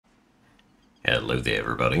Hello there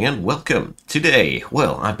everybody and welcome! Today,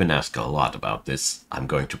 well, I've been asked a lot about this. I'm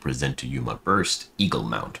going to present to you my first Eagle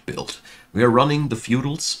Mount build. We are running the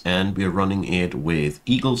Feudals and we are running it with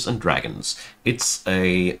Eagles and Dragons. It's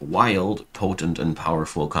a wild, potent and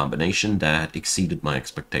powerful combination that exceeded my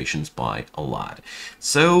expectations by a lot.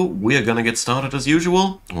 So we're gonna get started as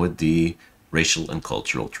usual with the racial and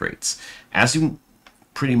cultural traits. As you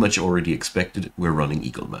pretty much already expected, we're running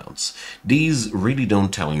Eagle Mounts. These really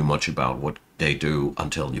don't tell you much about what they do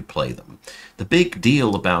until you play them. The big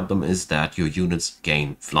deal about them is that your units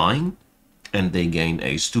gain flying, and they gain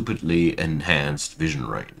a stupidly enhanced vision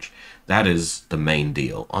range. That is the main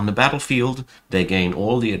deal. On the battlefield, they gain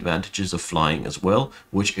all the advantages of flying as well,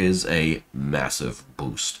 which is a massive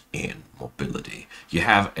boost in mobility. You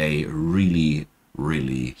have a really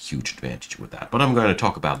huge advantage with that, but I'm going to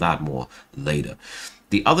talk about that more later.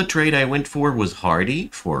 The other trait I went for was Hardy,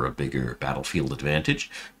 for a bigger battlefield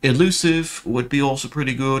advantage. Elusive would be also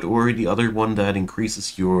pretty good, or the other one that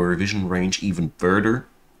increases your vision range even further.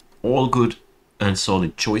 All good and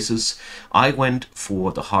solid choices. I went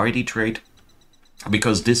for the Hardy trait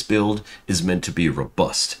because this build is meant to be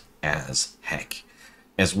robust as heck.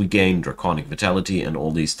 As we gain Draconic Vitality and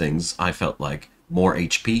all these things, I felt like more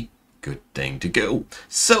HP, good thing to go.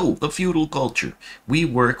 So, the Feudal Culture. We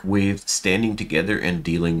work with standing together and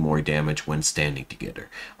dealing more damage when standing together.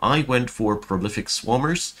 I went for Prolific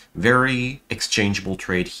Swarmers, very exchangeable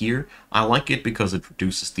trait here. I like it because it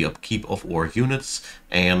reduces the upkeep of our units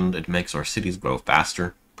and it makes our cities grow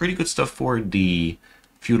faster. Pretty good stuff for the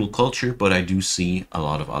Feudal Culture, but I do see a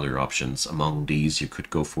lot of other options. Among these, you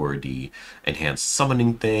could go for the enhanced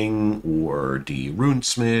summoning thing, or the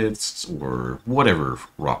runesmiths, or whatever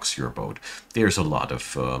rocks your boat. There's a lot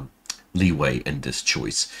of leeway in this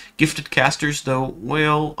choice. Gifted Casters, though,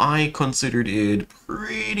 well, I considered it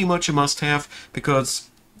pretty much a must-have,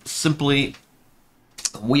 because simply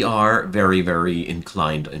we are very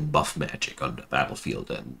inclined in buff magic on the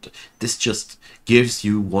battlefield, and this just gives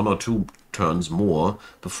you 1 or 2 turns more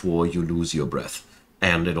before you lose your breath.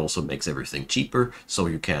 And it also makes everything cheaper, so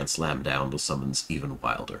you can slam down the summons even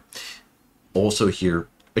wilder. Also here,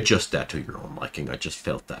 adjust that to your own liking. I just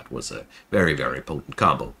felt that was a very potent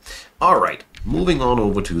combo. Alright, moving on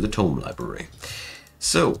over to the Tome Library.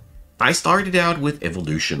 So, I started out with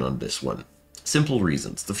Evolution on this one. Simple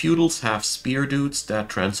reasons. The Feudals have spear dudes that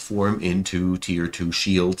transform into tier 2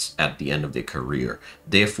 shields at the end of their career.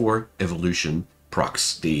 Therefore, Evolution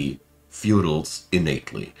procs the Feudals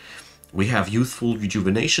innately. We have Youthful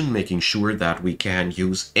Rejuvenation, making sure that we can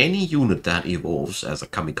use any unit that evolves as a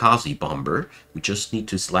kamikaze bomber. We just need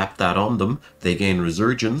to slap that on them. They gain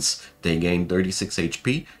Resurgence, they gain 36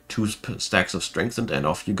 HP, 2 stacks of Strengthened, and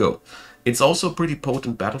off you go. It's also a pretty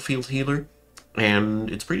potent battlefield healer,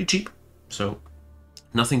 and it's pretty cheap. So,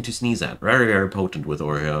 nothing to sneeze at. Very potent with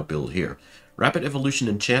our build here. Rapid Evolution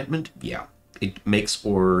Enchantment, yeah. It makes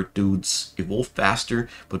our dudes evolve faster,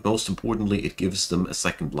 but most importantly, it gives them a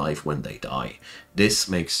second life when they die. This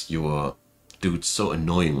makes your dudes so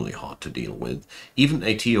annoyingly hard to deal with. Even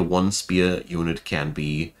a tier 1 spear unit can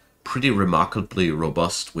be pretty remarkably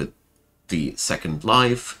robust with the second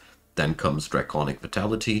life. Then comes Draconic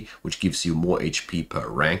Vitality, which gives you more HP per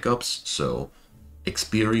rank ups, so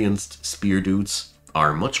experienced spear dudes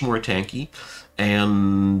are much more tanky,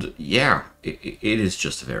 and yeah, it is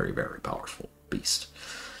just a very powerful beast.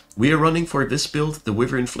 We are running for this build the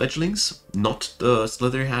Wyvern Fledglings, not the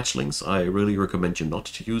Slither Hatchlings. I really recommend you not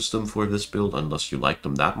to use them for this build unless you like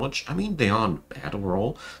them that much. I mean, they aren't bad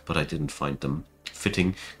overall, but I didn't find them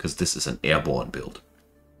fitting because this is an airborne build.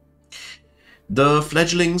 The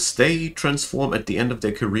Fledglings, they transform at the end of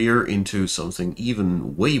their career into something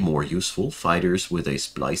even way more useful, fighters with a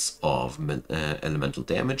splice of elemental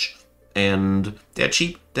damage, and they're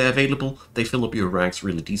cheap, they're available, they fill up your ranks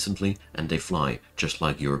really decently, and they fly just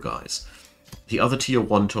like your guys. The other tier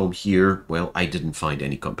 1 tome here, well, I didn't find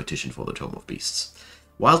any competition for the Tome of Beasts.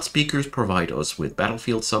 Wild Speakers provide us with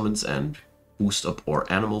battlefield summons and boost up our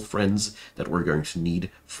animal friends that we're going to need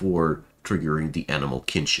for triggering the animal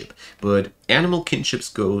kinship. But animal kinships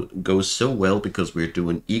go so well because we're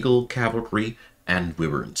doing eagle cavalry and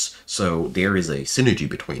wyverns. So there is a synergy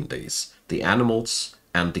between these. The animals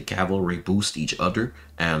and the cavalry boost each other,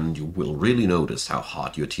 and you will really notice how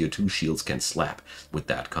hard your tier 2 shields can slap with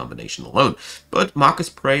that combination alone. But Marcus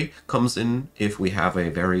Prey comes in if we have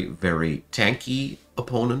a very tanky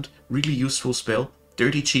opponent. Really useful spell,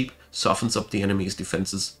 dirty cheap, softens up the enemy's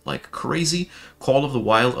defenses like crazy. Call of the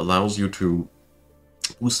Wild allows you to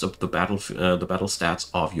boost up the battle stats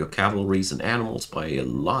of your cavalries and animals by a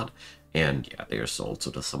lot, And yeah, there's also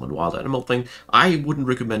the summon wild animal thing. I wouldn't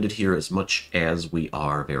recommend it here as much as we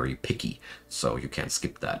are very picky, so you can't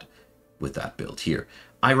skip that with that build here.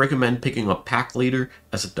 I recommend picking up Pack Leader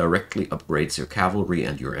as it directly upgrades your cavalry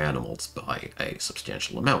and your animals by a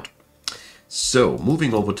substantial amount. So,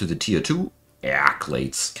 moving over to the tier 2, yeah,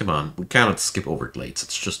 Glades. Come on, we cannot skip over Glades,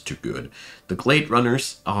 it's just too good. The Glade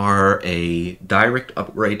Runners are a direct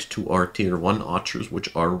upgrade to our tier 1 archers,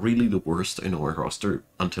 which are really the worst in our roster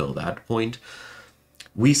until that point.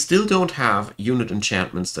 We still don't have unit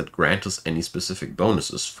enchantments that grant us any specific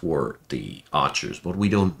bonuses for the archers, but we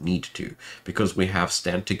don't need to, because we have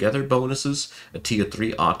stand together bonuses. A tier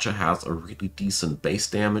 3 archer has a really decent base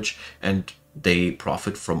damage, and they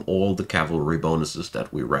profit from all the cavalry bonuses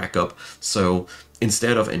that we rack up. So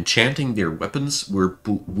instead of enchanting their weapons, we're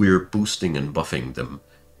boosting and buffing them.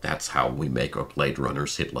 That's how we make our Blade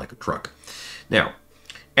Runners hit like a truck. Now,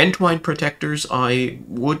 Entwine Protectors, I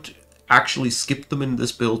would actually skip them in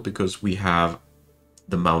this build because we have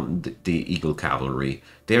the Eagle Cavalry.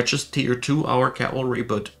 They are just tier 2 our cavalry,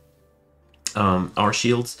 but our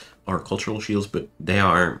shields, our cultural shields, but they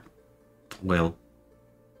are, well,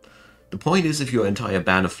 the point is if your entire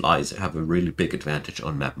band of flies have a really big advantage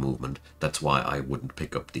on map movement. That's why I wouldn't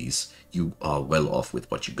pick up these. You are well off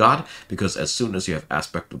with what you got, because as soon as you have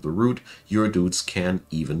Aspect of the Root, your dudes can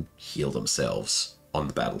even heal themselves on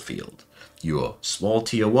the battlefield. Your small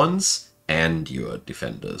tier 1s and your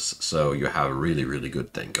defenders. So you have a really, really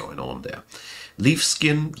good thing going on there. Leaf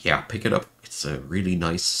Skin, yeah, pick it up. It's a really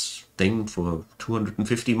nice thing for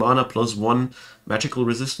 250 mana plus 1 magical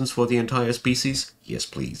resistance for the entire species. Yes,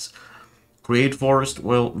 please. Create Forest,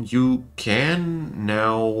 well, you can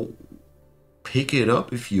now pick it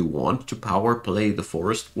up if you want to power play the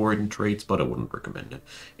Forest Warden traits, but I wouldn't recommend it.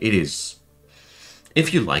 It is,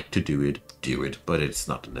 if you like to do it, but it's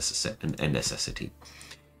not a necessity.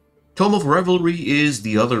 Tome of Revelry is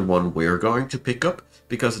the other one we're going to pick up,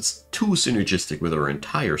 because it's too synergistic with our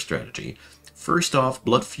entire strategy. First off,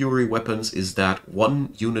 Blood Fury weapons is that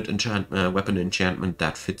one unit weapon enchantment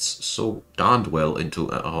that fits so darned well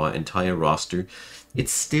into our entire roster. It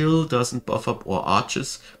still doesn't buff up our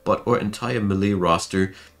archers, but our entire melee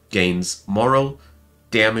roster gains moral,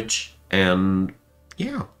 damage, and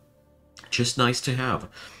yeah, just nice to have.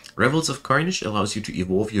 Revels of Carnage allows you to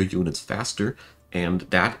evolve your units faster, and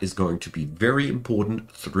that is going to be very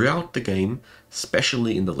important throughout the game,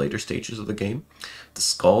 especially in the later stages of the game. The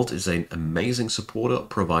Scald is an amazing supporter,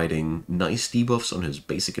 providing nice debuffs on his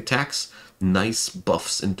basic attacks, nice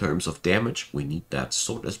buffs in terms of damage. We need that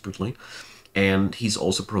so desperately. And he's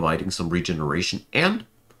also providing some regeneration and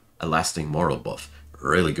a lasting moral buff.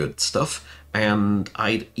 Really good stuff. And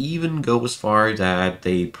I'd even go as far that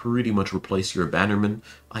they pretty much replace your bannermen.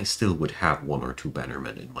 I still would have 1 or 2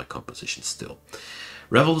 bannermen in my composition still.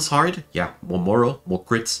 Revel is hard, yeah, more moral, more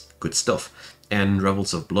crits, good stuff. And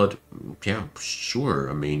Revels of Blood, yeah, sure.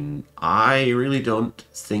 I mean, I really don't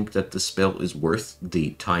think that the spell is worth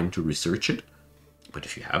the time to research it, but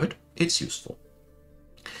if you have it, it's useful.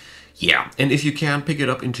 Yeah, and if you can pick it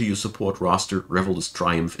up into your support roster, Revel's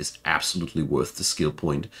Triumph is absolutely worth the skill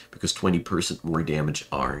point, because 20% more damage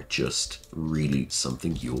are just really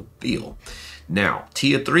something you'll feel. Now,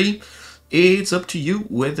 tier 3, it's up to you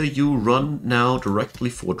whether you run now directly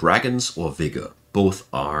for Dragons or Vigor. Both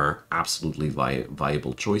are absolutely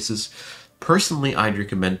viable choices. Personally, I'd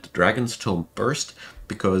recommend the Dragon's Tome first,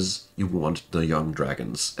 because you want the young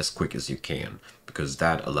dragons as quick as you can, because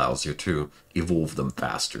that allows you to evolve them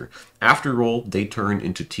faster. After all, they turn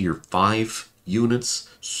into tier 5 units,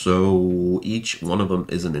 so each one of them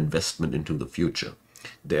is an investment into the future.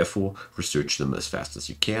 Therefore, research them as fast as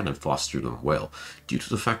you can and foster them well. Due to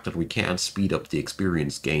the fact that we can't speed up the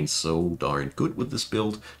experience gain so darn good with this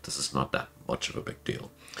build, this is not that much of a big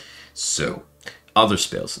deal. So, other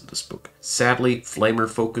spells in this book. Sadly, Flamer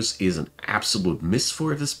Focus is an absolute miss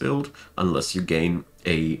for this build. Unless you gain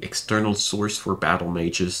a external source for battle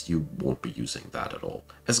mages, you won't be using that at all.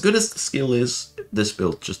 As good as the skill is, this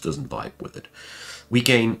build just doesn't vibe with it. We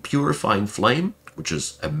gain Purifying Flame, which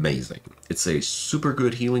is amazing. It's a super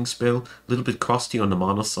good healing spell, a little bit costly on the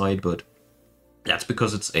mana side, but that's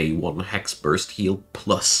because it's a 1 hex burst heal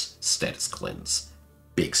plus status cleanse.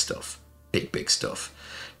 Big stuff. Big stuff.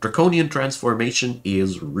 Draconian Transformation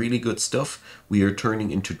is really good stuff. We are turning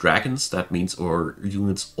into dragons. That means our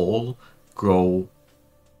units all grow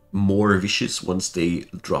more vicious once they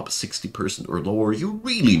drop 60% or lower. You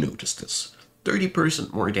really notice this.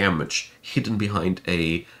 30% more damage hidden behind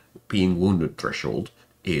a being wounded threshold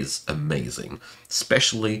is amazing,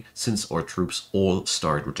 especially since our troops all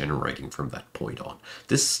start regenerating from that point on.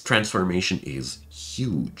 This transformation is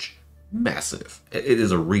huge. massive. It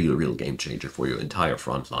is a real game changer for your entire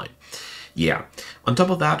front line. Yeah. On top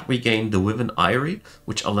of that, we gain the Wyvern Eyrie,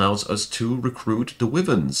 which allows us to recruit the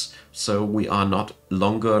Wyverns. So we are not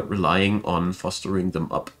longer relying on fostering them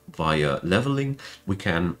up via leveling. We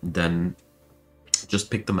can then just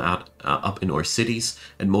pick them out up in our cities.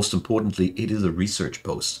 And most importantly, it is a research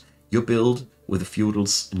post. Your build with the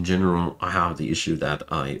feudals in general, I have the issue that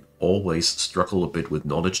I always struggle a bit with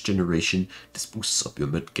knowledge generation. This boosts up your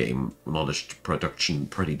mid-game knowledge production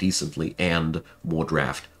pretty decently, and more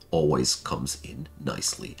draft always comes in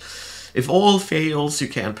nicely. If all fails, you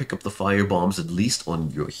can pick up the firebombs at least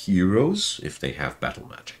on your heroes, if they have battle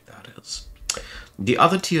magic, that is. The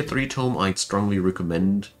other tier 3 tome I'd strongly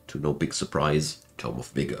recommend, to no big surprise, Tome of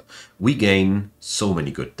Vigor. We gain so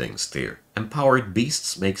many good things there. Empowered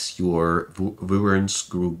Beasts makes your wyverns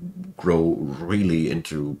grow really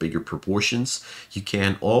into bigger proportions. You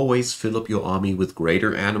can always fill up your army with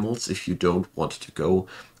greater animals if you don't want to go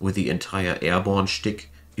with the entire airborne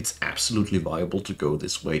shtick. It's absolutely viable to go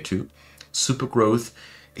this way too. Super growth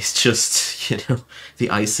is just, the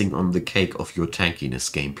icing on the cake of your tankiness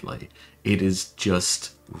gameplay. It is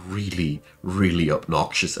just really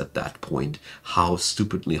obnoxious at that point how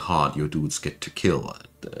stupidly hard your dudes get to kill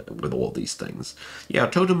with all these things. Yeah,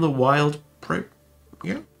 Totem the Wild,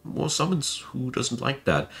 more summons. Who doesn't like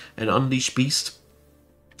that? And Unleash Beast,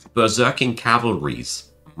 Berserking Cavalries.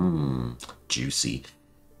 Juicy.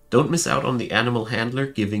 Don't miss out on the Animal Handler,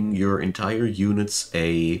 giving your entire units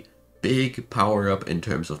a big power-up in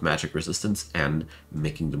terms of magic resistance and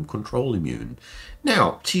making them control immune.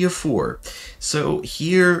 Now, tier 4. So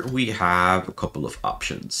here we have a couple of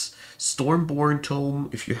options. Stormborn Tome,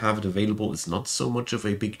 if you have it available, is not so much of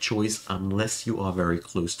a big choice unless you are very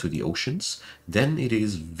close to the oceans. Then it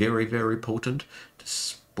is very potent.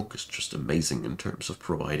 This book is just amazing in terms of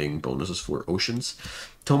providing bonuses for oceans.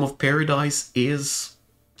 Tome of Paradise is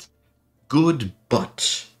good,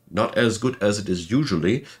 but not as good as it is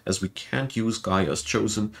usually, as we can't use Gaia's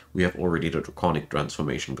Chosen. We have already the Draconic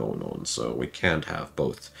transformation going on, so we can't have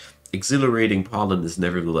both. Exhilarating Pollen is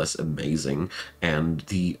nevertheless amazing, and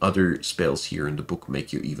the other spells here in the book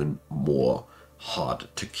make you even more hard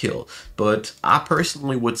to kill. But I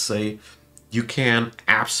personally would say you can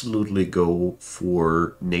absolutely go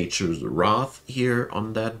for Nature's Wrath here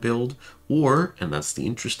on that build, or, and that's the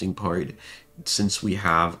interesting part, since we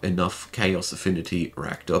have enough Chaos Affinity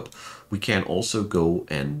racked up, we can also go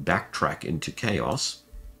and backtrack into Chaos,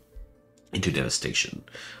 into Devastation.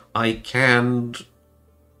 I can't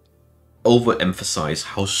overemphasize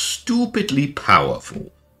how stupidly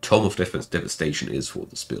powerful Tome of Devastation is for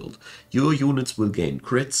this build. Your units will gain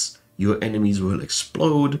crits, your enemies will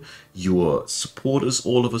explode, your supporters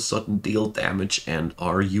all of a sudden deal damage and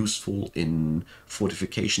are useful in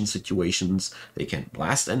fortification situations. They can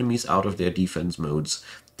blast enemies out of their defense modes.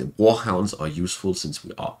 The Warhounds are useful since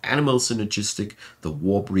we are animal synergistic. The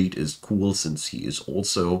Warbreed is cool since he is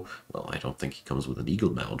also, well, I don't think he comes with an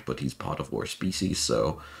eagle mount, but he's part of our species,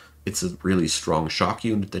 so it's a really strong shock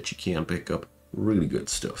unit that you can pick up. Really good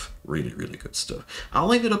stuff. Really good stuff. I'll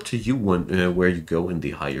leave it up to you where you go in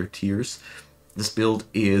the higher tiers. This build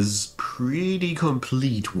is pretty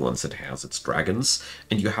complete once it has its dragons,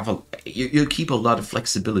 and you keep a lot of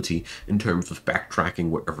flexibility in terms of backtracking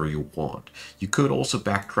wherever you want. You could also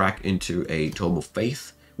backtrack into a Tome of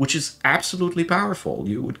Faith, which is absolutely powerful.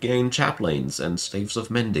 You would gain Chaplains and Staves of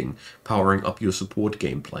Mending, powering up your support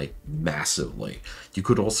gameplay massively. You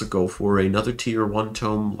could also go for another tier 1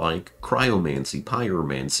 tome like Cryomancy,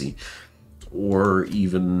 Pyromancy, or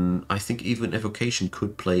even, I think even Evocation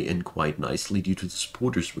could play in quite nicely due to the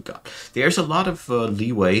supporters we got. There's a lot of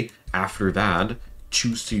leeway after that.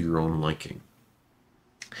 Choose to your own liking.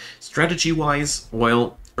 Strategy-wise,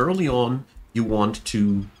 well, early on, you want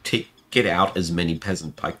to get out as many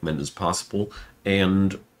peasant pikemen as possible,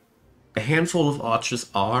 and a handful of archers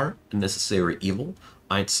are a necessary evil.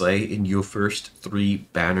 I'd say in your first 3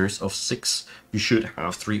 banners of 6, you should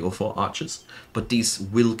have 3 or 4 archers, but these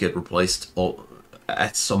will get replaced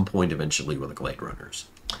at some point eventually with the Glade Runners.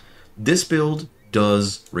 This build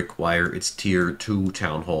does require its tier 2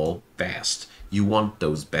 Town Hall fast. You want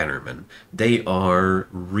those bannermen. They are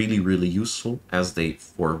really useful, as they,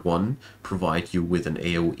 for one, provide you with an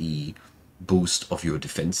AoE boost of your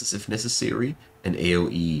defenses if necessary, an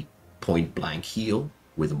AoE point-blank heal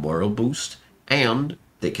with a moral boost, and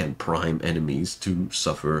they can prime enemies to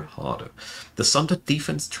suffer harder. The Sundered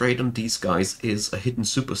Defense trait on these guys is a hidden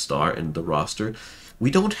superstar in the roster. We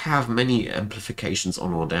don't have many amplifications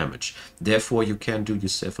on our damage, therefore you can do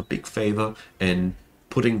yourself a big favor in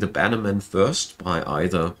putting the bannermen first by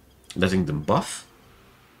either letting them buff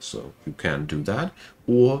So you can do that,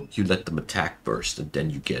 or you let them attack first, and then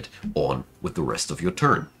you get on with the rest of your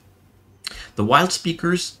turn. The wild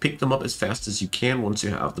speakers, pick them up as fast as you can once you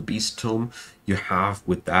have the beast tome. You have,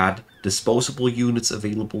 with that, disposable units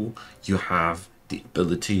available. You have the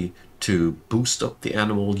ability to boost up the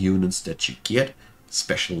animal units that you get,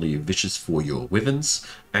 especially vicious for your wyverns.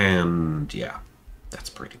 And yeah, that's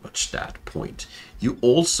pretty much that point. You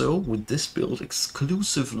also, with this build,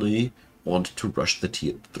 exclusively want to rush the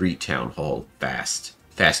tier 3 town hall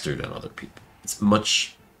faster than other people. It's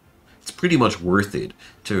pretty much worth it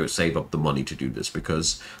to save up the money to do this,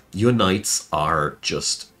 because your knights are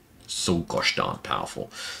just so gosh darn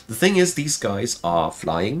powerful. The thing is, these guys are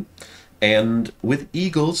flying, and with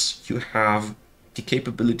eagles you have the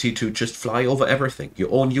capability to just fly over everything,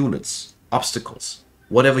 your own units, obstacles,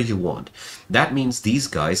 whatever you want. That means these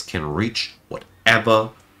guys can reach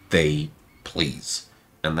whatever they please,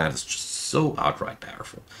 and that is just so outright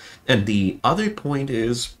powerful. And the other point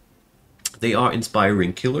is, they are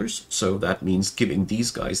inspiring killers, so that means giving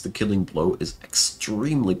these guys the killing blow is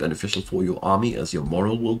extremely beneficial for your army, as your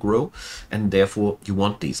moral will grow, and therefore you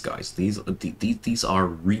want these guys. These are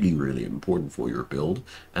really, really important for your build,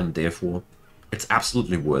 and therefore it's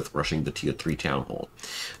absolutely worth rushing the tier 3 town hall.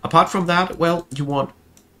 Apart from that, well, you want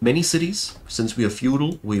many cities. Since we are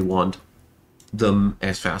feudal, we want them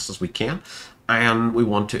as fast as we can. And we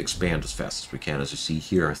want to expand as fast as we can. As you see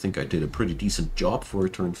here, I think I did a pretty decent job for a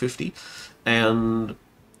turn 50. And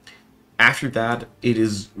after that, it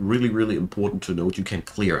is really, really important to note you can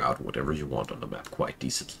clear out whatever you want on the map quite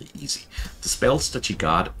decently easy. The spells that you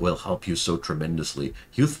got will help you so tremendously.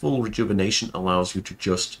 Youthful Rejuvenation allows you to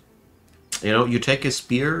just, you take a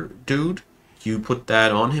spear dude, you put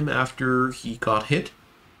that on him after he got hit,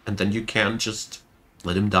 and then you can just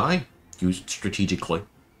let him die. Use it strategically.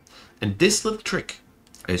 And this little trick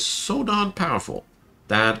is so darn powerful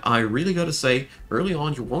that I really gotta say, early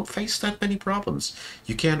on you won't face that many problems.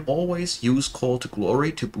 You can always use Call to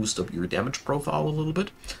Glory to boost up your damage profile a little bit,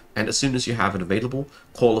 and as soon as you have it available,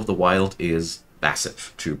 Call of the Wild is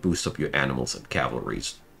massive to boost up your animals and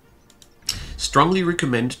cavalries. Strongly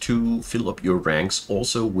recommend to fill up your ranks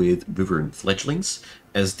also with Wyvern Fledglings,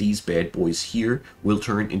 as these bad boys here will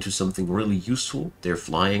turn into something really useful. They're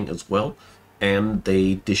flying as well, and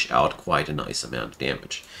they dish out quite a nice amount of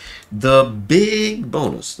damage. The big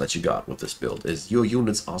bonus that you got with this build is your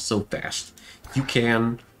units are so fast. You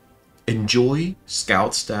can enjoy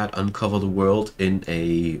scouts that uncover the world in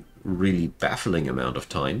a really baffling amount of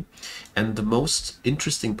time. And the most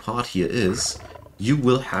interesting part here is you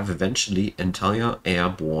will have eventually entire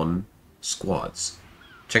airborne squads.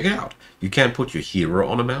 Check it out. You can put your hero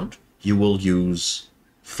on a mount. You will use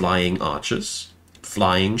flying archers,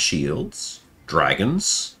 flying shields,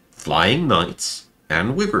 dragons, flying knights,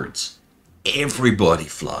 and wyverns. Everybody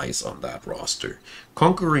flies on that roster.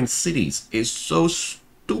 Conquering cities is so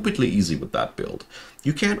stupidly easy with that build.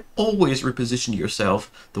 You can always reposition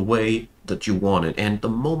yourself the way that you want it, and the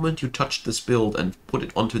moment you touch this build and put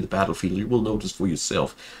it onto the battlefield, you will notice for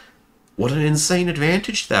yourself what an insane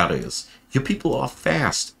advantage that is. Your people are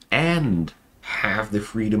fast and have the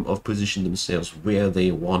freedom of position themselves where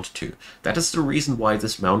they want to. That is the reason why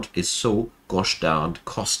this mount is so gosh darn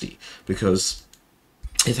costly, because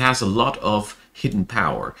it has a lot of hidden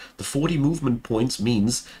power. The 40 movement points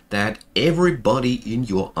means that everybody in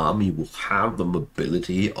your army will have the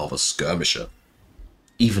mobility of a skirmisher.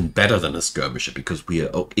 Even better than a skirmisher, because we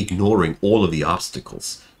are ignoring all of the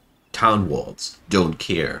obstacles. Town walls don't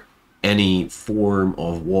care. Any form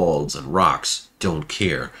of walls and rocks don't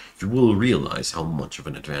care. You will realize how much of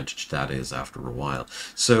an advantage that is after a while.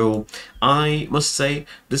 So I must say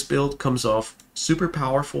this build comes off super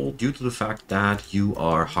powerful due to the fact that you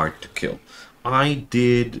are hard to kill. I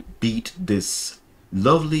did beat this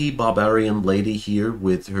lovely barbarian lady here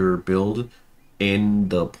with her build in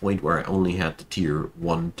the point where I only had the tier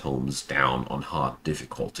 1 tomes down on hard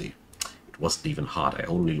difficulty. It wasn't even hard. I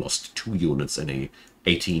only lost 2 units in a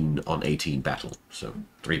 18 on 18 battle, so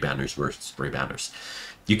 3 banners versus 3 banners.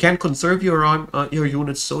 You can conserve your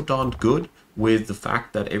units so darn good with the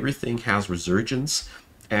fact that everything has resurgence,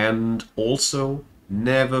 and also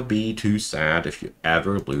never be too sad if you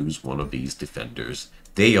ever lose one of these defenders.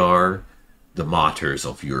 They are the martyrs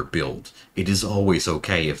of your build. It is always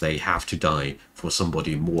okay if they have to die for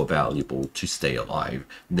somebody more valuable to stay alive,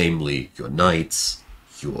 namely your knights,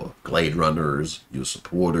 your glade runners, your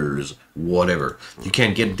supporters, whatever. You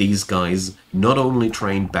can get these guys not only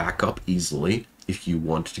trained back up easily if you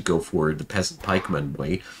want to go for the peasant pikeman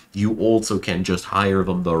way, you also can just hire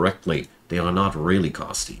them directly. They are not really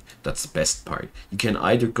costly. That's the best part. You can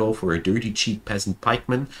either go for a dirty cheap peasant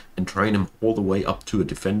pikeman and train him all the way up to a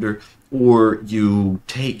defender, or you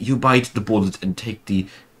bite the bullet and take the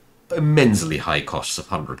immensely high costs of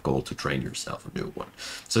 100 gold to train yourself a new one.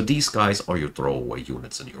 So these guys are your throwaway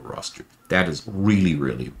units in your roster. That is really,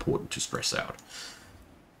 really important to stress out.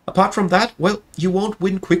 Apart from that, well, you won't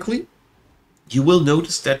win quickly. You will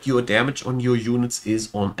notice that your damage on your units is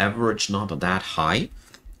on average not that high.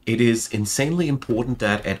 It is insanely important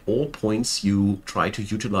that at all points you try to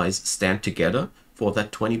utilize Stand Together for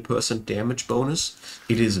that 20% damage bonus.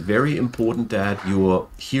 It is very important that your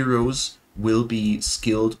heroes will be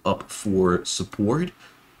skilled up for support.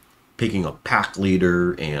 Picking up Pack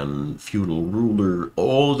Leader and Feudal Ruler,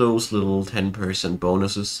 all those little 10%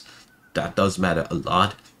 bonuses, that does matter a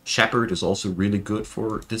lot. Shepherd is also really good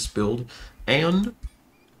for this build. And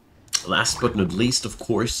last but not least, of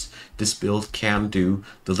course, this build can do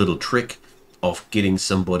the little trick of getting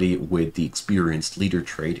somebody with the experienced leader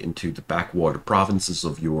trait into the backwater provinces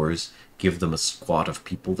of yours, give them a squad of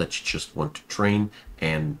people that you just want to train,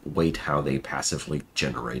 and wait how they passively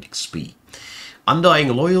generate XP. Undying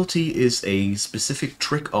Loyalty is a specific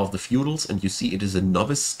trick of the feudals, and you see it is a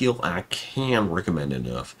novice skill I can't recommend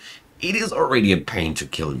enough. It is already a pain to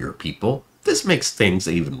kill your people. This makes things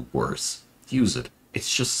even worse. Use it.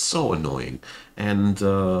 It's just so annoying. And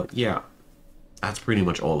yeah, that's pretty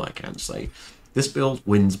much all I can say. This build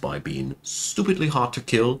wins by being stupidly hard to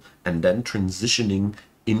kill and then transitioning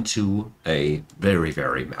into a very,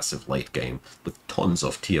 very massive late game with tons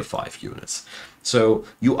of tier 5 units. So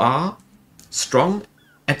you are strong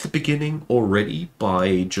at the beginning already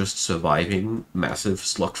by just surviving massive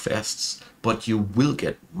slugfests, but you will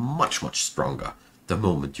get much, much stronger the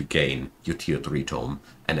moment you gain your tier 3 tome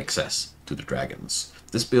and access to the dragons.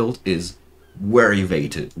 This build is very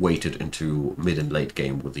weighted into mid and late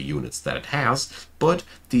game with the units that it has, but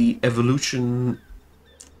the evolution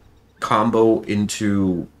combo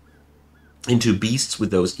into beasts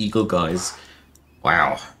with those eagle guys,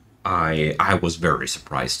 wow, I was very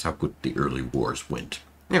surprised how good the early wars went.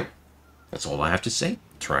 Yeah, that's all I have to say.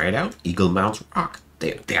 Try it out. Eagle mounts rock.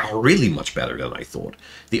 They are really much better than I thought.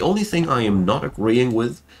 The only thing I am not agreeing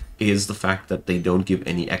with is the fact that they don't give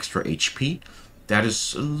any extra HP. That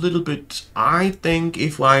is a little bit... I think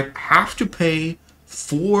if I have to pay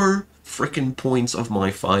 4 frickin' points of my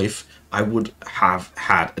 5, I would have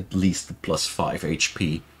had at least the +5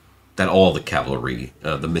 HP that all the cavalry,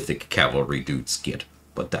 the mythic cavalry dudes get.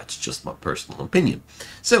 But that's just my personal opinion.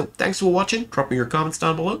 So, thanks for watching. Drop me your comments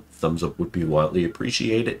down below. Thumbs up would be wildly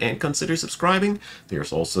appreciated. And consider subscribing.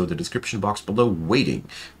 There's also the description box below waiting,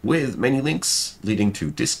 with many links leading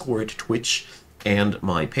to Discord, Twitch, and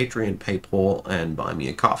my Patreon, PayPal, and Buy Me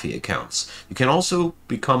a Coffee accounts. You can also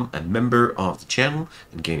become a member of the channel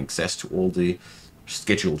and gain access to all the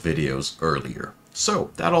scheduled videos earlier.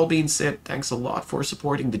 So, that all being said, thanks a lot for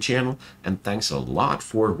supporting the channel, and thanks a lot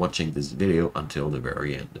for watching this video until the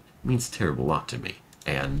very end. It means a terrible lot to me,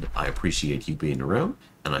 and I appreciate you being around,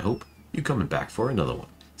 and I hope you're coming back for another one.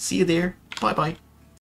 See you there. Bye-bye.